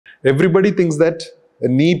Everybody thinks that a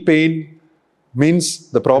knee pain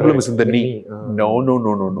means the problem is in the knee.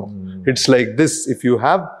 No. It's like this. If you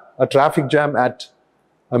have a traffic jam at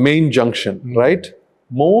a main junction, right?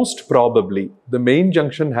 Most probably the main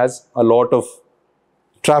junction has a lot of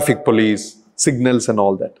traffic police, signals and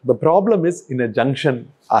all that. The problem is in a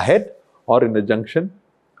junction ahead or in a junction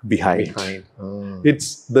behind.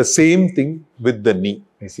 It's the same thing with the knee.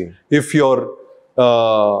 I see. If your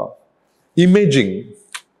imaging,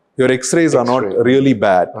 your x-rays are not really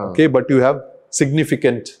bad, okay, but you have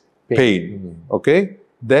significant pain, okay,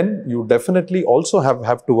 then you definitely also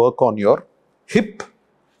have to work on your hip,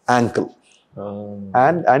 ankle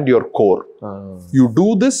and your core. You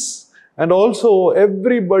do this, and also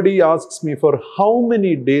everybody asks me for how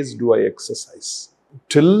many days do I exercise?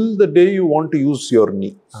 Till the day you want to use your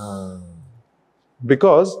knee.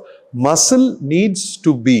 Because muscle needs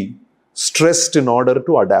to be stressed in order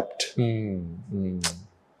to adapt.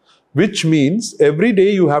 Which means every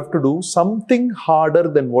day you have to do something harder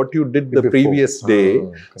than what you did the previous day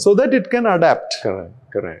so that it can adapt.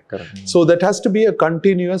 Correct. So that has to be a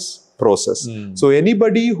continuous process. So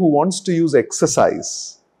anybody who wants to use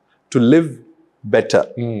exercise to live better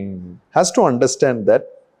has to understand that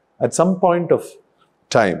at some point of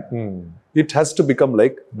time, it has to become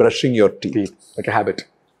like brushing your teeth. Like a habit.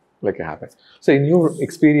 So in your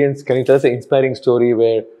experience, can you tell us an inspiring story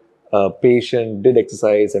where a patient did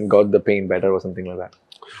exercise and got the pain better or something like that?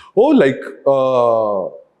 Oh,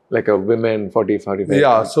 like a woman, 40, 45.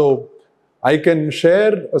 Yeah, so I can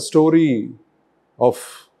share a story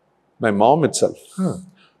of my mom itself.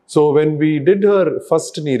 So when we did her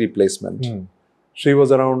first knee replacement, she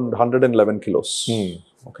was around 111 kilos.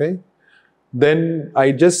 Okay. Then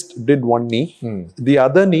I just did one knee. The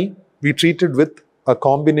other knee, we treated with a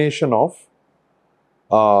combination of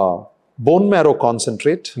bone marrow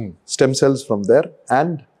concentrate, stem cells from there,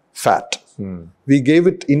 and fat. We gave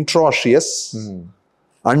it intraosseous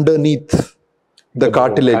underneath the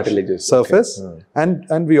cartilage surface,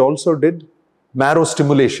 and we also did marrow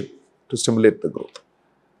stimulation to stimulate the growth.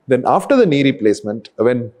 Then after the knee replacement,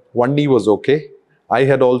 when one knee was okay, I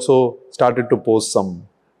had also started to post some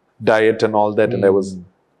diet and all that, and I was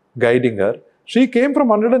guiding her. She came from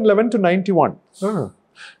 111 to 91.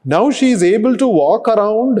 Now she is able to walk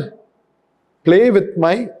around, play with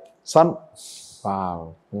my son.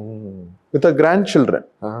 Wow. With her grandchildren,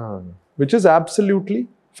 which is absolutely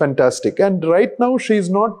fantastic. And right now she is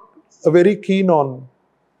not very keen on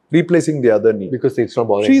replacing the other knee. Because it's not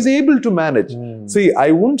bothering. She is able to manage. See,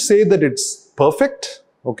 I wouldn't say that it's perfect,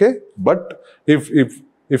 okay? But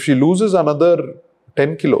if she loses another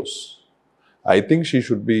 10 kilos, I think she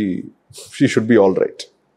should be all right.